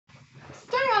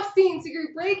CNC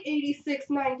Group break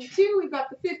 86.92. We've got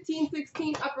the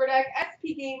 15/16 Upper Deck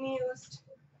SP Game Used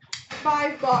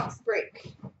 5-box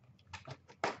break.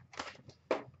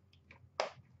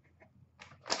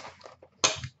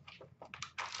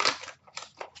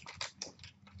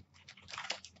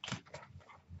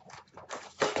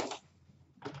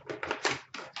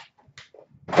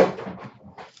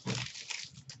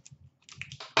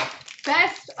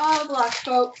 Best of luck,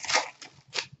 folks.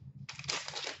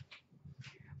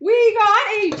 We got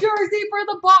a jersey for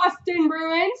the Boston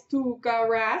Bruins, Tuukka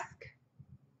Rask.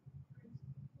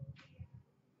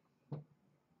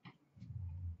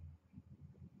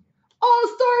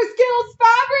 All-Star Skills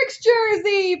Fabrics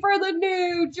jersey for the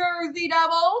New Jersey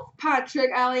Devils, Patrick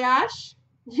Elias.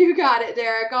 You got it,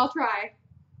 Derek. I'll try.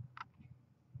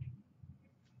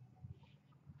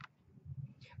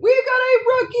 We've got a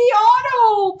rookie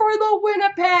auto for the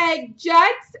Winnipeg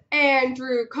Jets,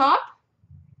 Andrew Kopp.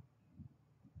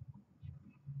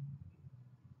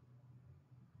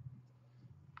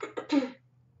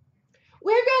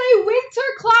 We've got a Winter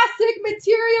Classic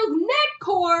Materials net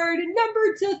cord,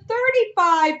 number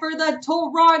 /35 for the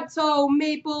Toronto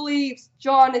Maple Leafs,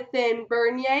 Jonathan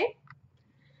Bernier.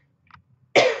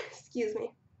 Excuse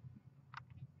me.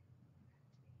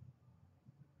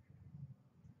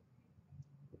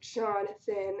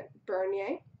 Jonathan Bernier.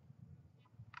 And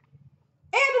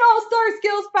an All-Star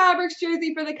Skills Fabrics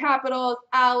jersey for the Capitals,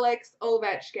 Alex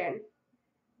Ovechkin.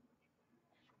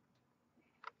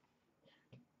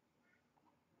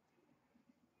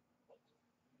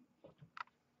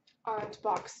 On to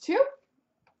box 2.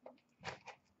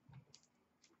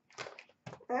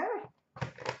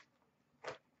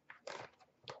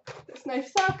 This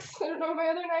knife sucks. I don't know what my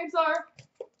other knives are.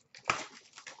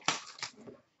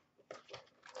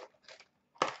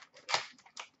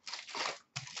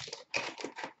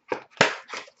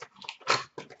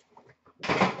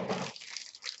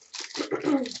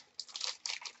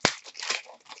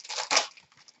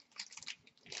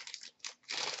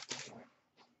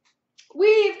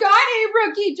 We've got a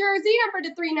rookie jersey, number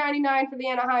 /399 for the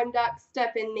Anaheim Ducks,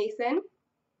 Stefan Mason.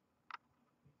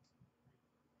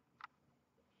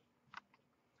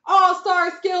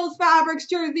 All-Star Skills Fabrics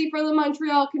jersey for the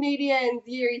Montreal Canadiens,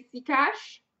 Yuri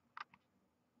Sikash.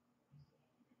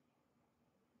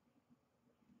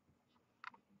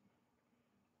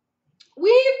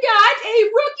 We've got a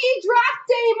rookie draft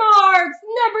day marks,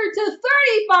 number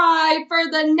 /35 for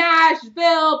the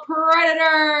Nashville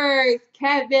Predators,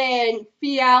 Kevin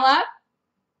Fiala.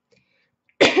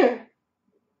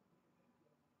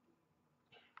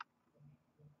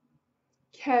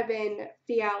 Kevin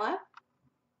Fiala.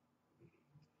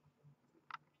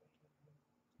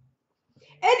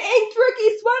 An inked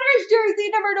rookie sweaters jersey,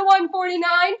 number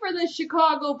 /149 for the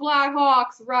Chicago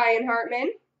Blackhawks, Ryan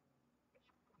Hartman.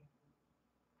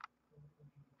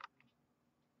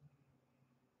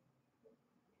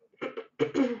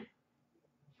 And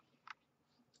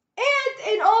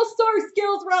an All-Star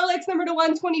Skills Relics, number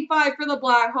 /125 for the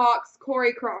Blackhawks,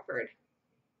 Corey Crawford.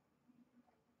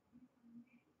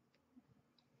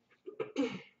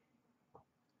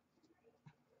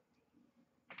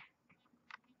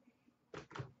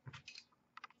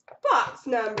 Box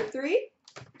number 3.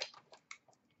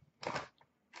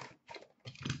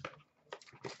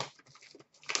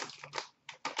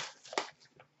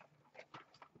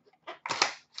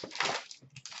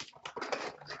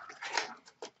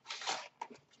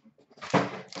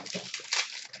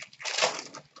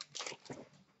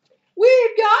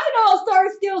 We've got an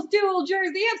All-Star Skills dual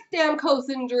jersey of Stamkos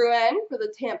and Drouin for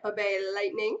the Tampa Bay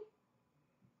Lightning.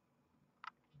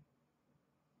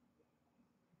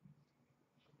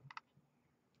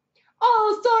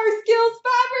 All-Star Skills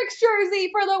Fabrics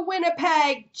jersey for the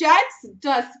Winnipeg Jets,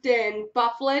 Dustin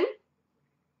Byfuglien.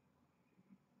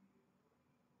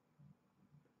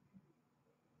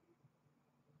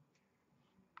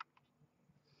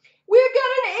 We've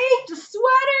got an inked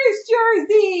sweaters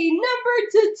jersey, number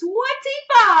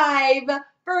 /25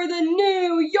 for the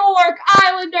New York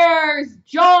Islanders,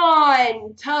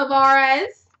 John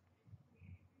Tavares.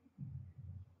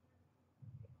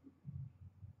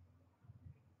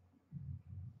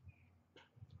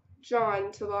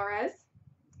 John Tavares.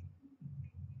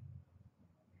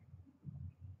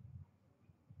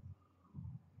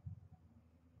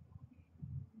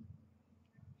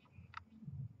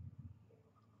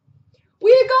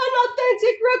 We've got an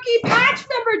authentic rookie patch,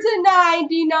 number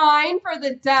 /99 for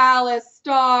the Dallas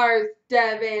Stars,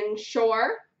 Devin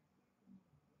Shore.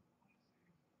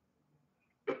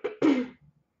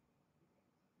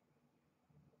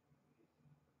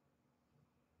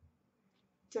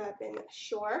 Devin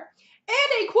Shore.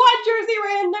 And a quad jersey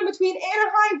random between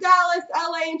Anaheim, Dallas,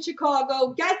 LA, and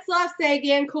Chicago. Getzlaf,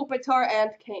 Sagan, Kopitar,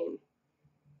 and Kane.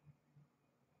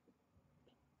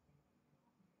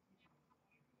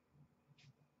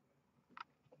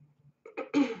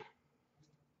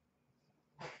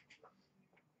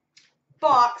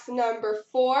 Box number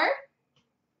 4.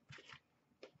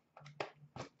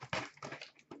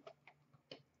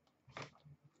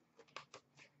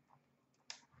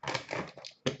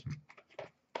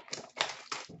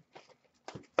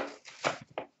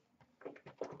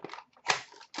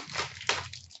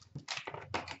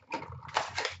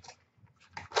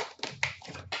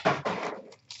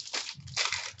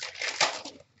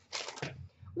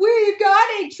 We've got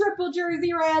a triple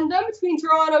jersey random between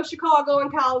Toronto, Chicago, and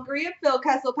Calgary of Phil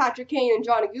Kessel, Patrick Kane, and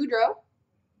Johnny Gaudreau.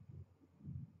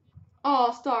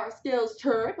 All-Star Skills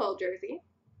triple jersey.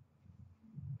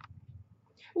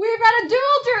 We've got a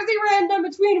dual jersey random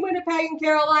between Winnipeg and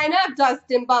Carolina of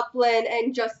Dustin Byfuglien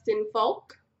and Justin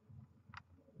Falk.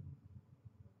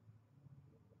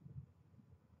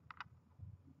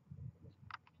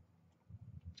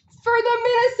 For the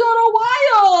Minnesota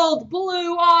Wild,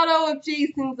 blue auto of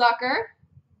Jason Zucker.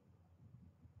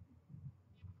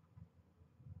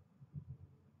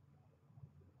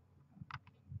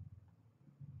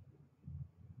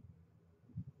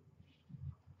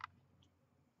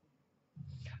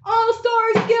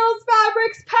 All-Star Skills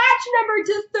Fabrics patch number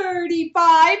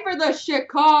 /35 for the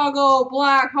Chicago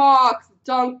Blackhawks,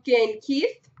 Duncan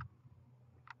Keith.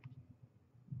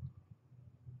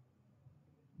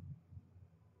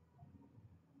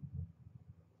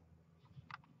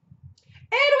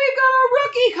 And we've got a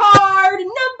rookie card,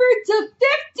 number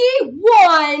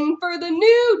 /51 for the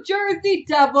New Jersey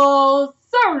Devils,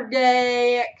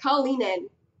 Sergei Kalinin.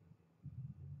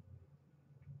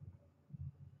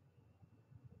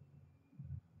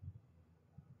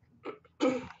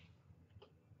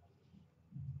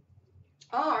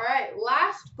 All right,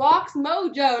 last box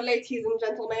mojo, ladies and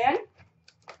gentlemen.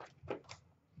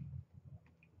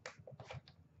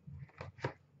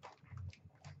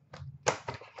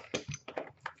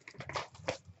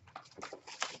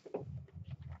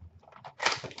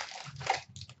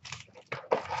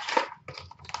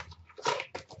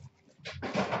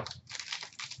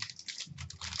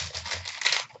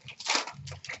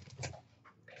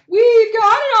 We've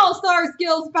got an All-Star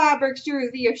Skills Fabrics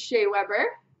jersey of Shea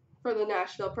Weber for the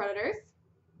Nashville Predators.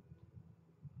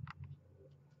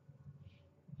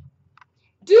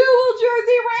 Dual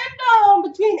jersey random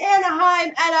between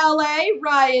Anaheim and LA,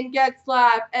 Ryan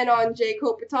Getzlaf and Anze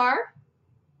Kopitar.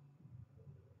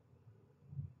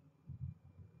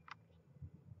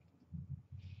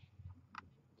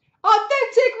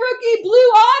 Authentic rookie blue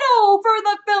auto for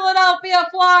the Philadelphia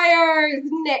Flyers,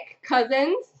 Nick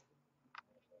Cousins.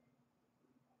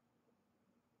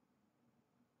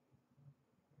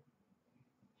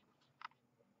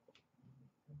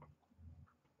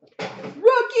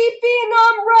 Rookie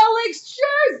Phenom Relics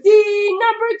jersey,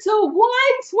 number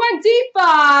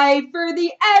 /125 for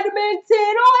the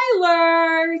Edmonton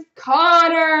Oilers,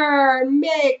 Connor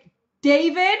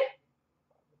McDavid.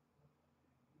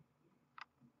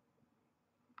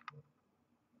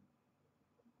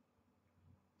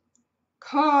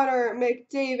 Connor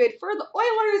McDavid for the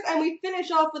Oilers, and we finish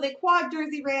off with a quad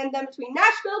jersey random between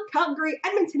Nashville, Calgary,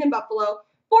 Edmonton, and Buffalo,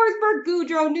 Forsberg,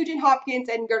 Gaudreau, Nugent Hopkins,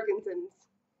 and Girgensons.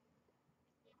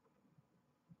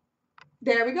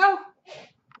 There we go.